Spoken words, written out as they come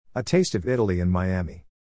A taste of Italy in Miami.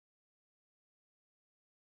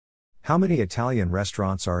 How many Italian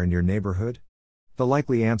restaurants are in your neighborhood? The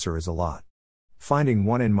likely answer is a lot. Finding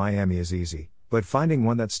one in Miami is easy, but finding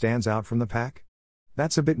one that stands out from the pack?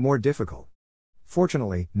 That's a bit more difficult.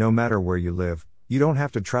 Fortunately, no matter where you live, you don't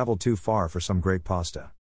have to travel too far for some great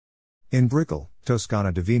pasta. In Brickell,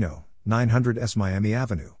 Toscana Divino, 900 S Miami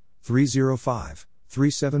Avenue,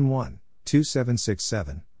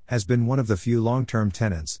 305-371-2767, has been one of the few long-term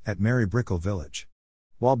tenants at Mary Brickell Village.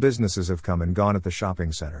 While businesses have come and gone at the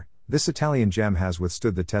shopping center, this Italian gem has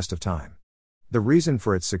withstood the test of time. The reason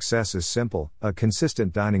for its success is simple: a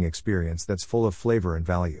consistent dining experience that's full of flavor and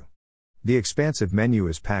value. The expansive menu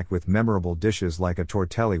is packed with memorable dishes like a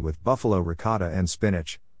tortelli with buffalo ricotta and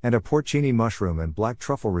spinach, and a porcini mushroom and black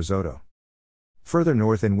truffle risotto. Further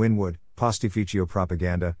north in Wynwood, Pastificio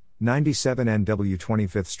Propaganda, 97 NW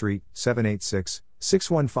 25th Street,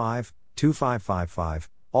 786-615-2555,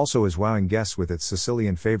 also is wowing guests with its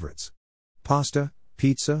Sicilian favorites. Pasta,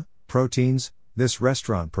 pizza, proteins. This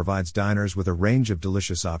restaurant provides diners with a range of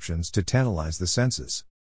delicious options to tantalize the senses.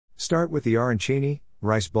 Start with the arancini,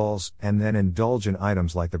 rice balls, and then indulge in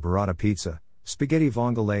items like the burrata pizza, spaghetti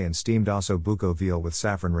vongole and steamed osso buco veal with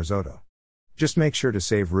saffron risotto. Just make sure to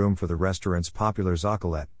save room for the restaurant's popular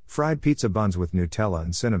zoccolette, fried pizza buns with Nutella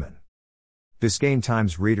and cinnamon. Biscayne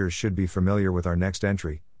Times readers should be familiar with our next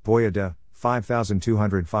entry, Boyada,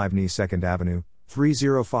 5205 Ni 2nd Avenue,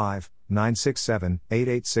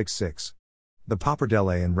 305-967-8866. The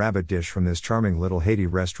pappardelle and rabbit dish from this charming little Haiti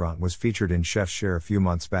restaurant was featured in Chef's Share a few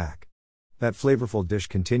months back. That flavorful dish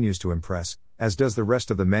continues to impress, as does the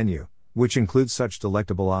rest of the menu, which includes such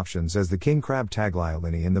delectable options as the king crab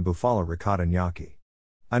tagliolini and the bufala ricotta gnocchi.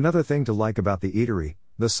 Another thing to like about the eatery,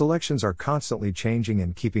 the selections are constantly changing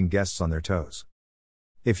and keeping guests on their toes.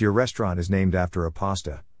 If your restaurant is named after a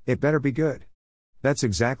pasta, it better be good. That's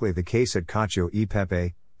exactly the case at Cacio e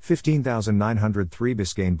Pepe, 15903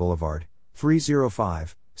 Biscayne Boulevard,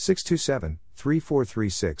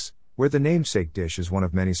 305-627-3436, where the namesake dish is one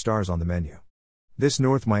of many stars on the menu. This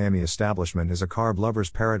North Miami establishment is a carb lover's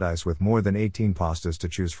paradise with more than 18 pastas to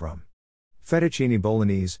choose from. Fettuccine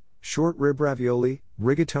bolognese, short rib ravioli,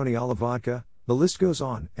 rigatoni alla vodka, the list goes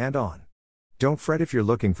on and on. Don't fret if you're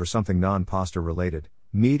looking for something non-pasta related.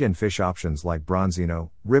 Meat and fish options like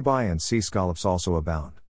bronzino, ribeye and sea scallops also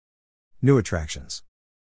abound. New attractions.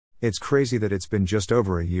 It's crazy that it's been just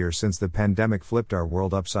over a year since the pandemic flipped our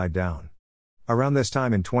world upside down. Around this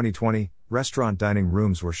time in 2020, restaurant dining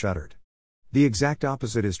rooms were shuttered. The exact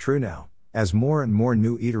opposite is true now, as more and more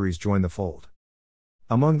new eateries join the fold.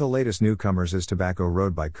 Among the latest newcomers is Tobacco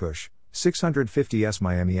Road by Kush, 650 S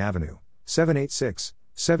Miami Avenue,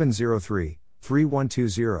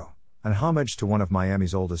 786-703-3120, an homage to one of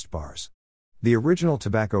Miami's oldest bars. The original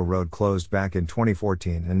Tobacco Road closed back in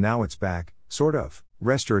 2014 and now it's back, sort of.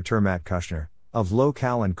 Restaurateur Matt Kushner, of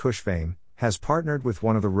Local and Kush fame, has partnered with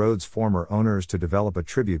one of the road's former owners to develop a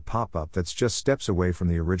tribute pop-up that's just steps away from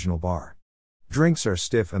the original bar. Drinks are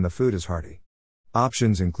stiff and the food is hearty.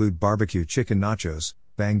 Options include barbecue chicken nachos,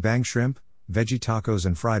 bang bang shrimp, veggie tacos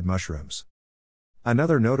and fried mushrooms.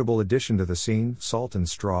 Another notable addition to the scene, Salt and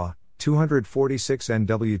Straw, 246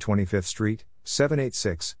 NW 25th Street,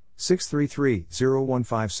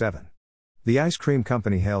 786-633-0157. The ice cream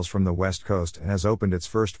company hails from the West Coast and has opened its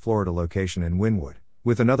first Florida location in Wynwood,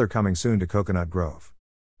 with another coming soon to Coconut Grove.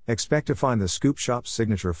 Expect to find the Scoop Shop's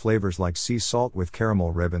signature flavors like sea salt with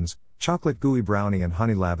caramel ribbons, chocolate gooey brownie and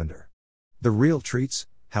honey lavender. The real treats,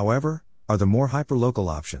 however, are the more hyperlocal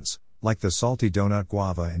options, like the salty donut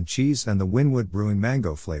guava and cheese and the Wynwood brewing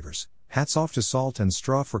mango flavors. Hats off to Salt and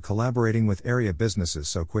Straw for collaborating with area businesses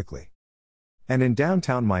so quickly. And in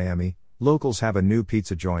downtown Miami, locals have a new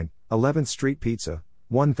pizza joint, 11th Street Pizza,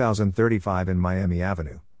 1035 in Miami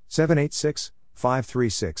Avenue,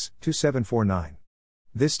 786-536-2749.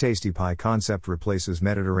 This tasty pie concept replaces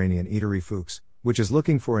Mediterranean eatery Fuchs, which is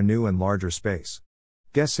looking for a new and larger space.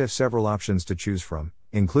 Guests have several options to choose from,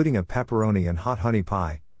 including a pepperoni and hot honey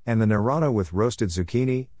pie, and the Nerano with roasted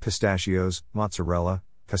zucchini, pistachios, mozzarella,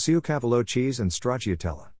 Caciocavallo cheese and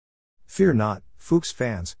stracciatella. Fear not, Fuchs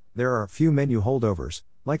fans, there are a few menu holdovers,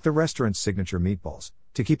 like the restaurant's signature meatballs,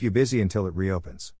 to keep you busy until it reopens.